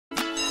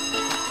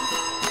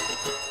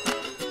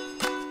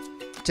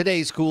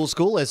Today's Cool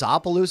School is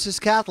Opelousas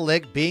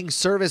Catholic. Being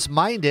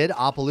service-minded,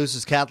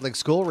 Opelousas Catholic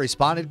School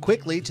responded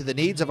quickly to the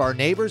needs of our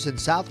neighbors in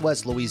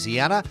southwest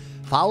Louisiana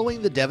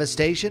following the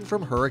devastation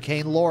from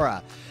Hurricane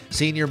Laura.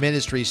 Senior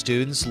ministry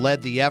students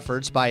led the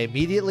efforts by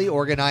immediately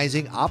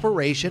organizing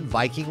Operation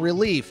Viking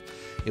Relief.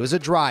 It was a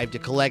drive to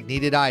collect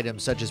needed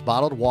items such as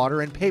bottled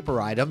water and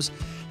paper items.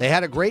 They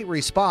had a great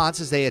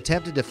response as they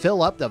attempted to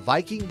fill up the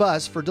Viking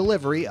bus for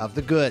delivery of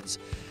the goods.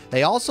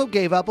 They also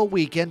gave up a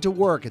weekend to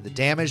work at the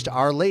damaged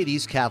Our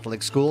Lady's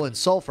Catholic School in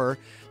Sulphur.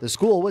 The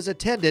school was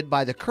attended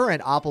by the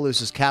current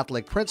Opelousas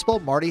Catholic principal,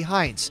 Marty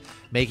Heinz,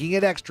 making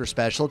it extra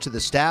special to the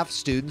staff,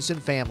 students,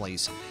 and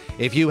families.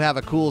 If you have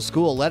a cool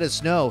school, let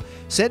us know.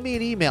 Send me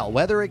an email,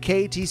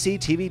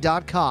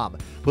 weather@katctv.com.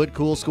 Put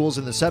Cool Schools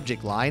in the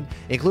subject line.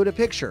 Include a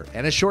picture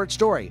and a short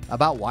story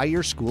about why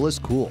your school is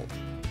cool.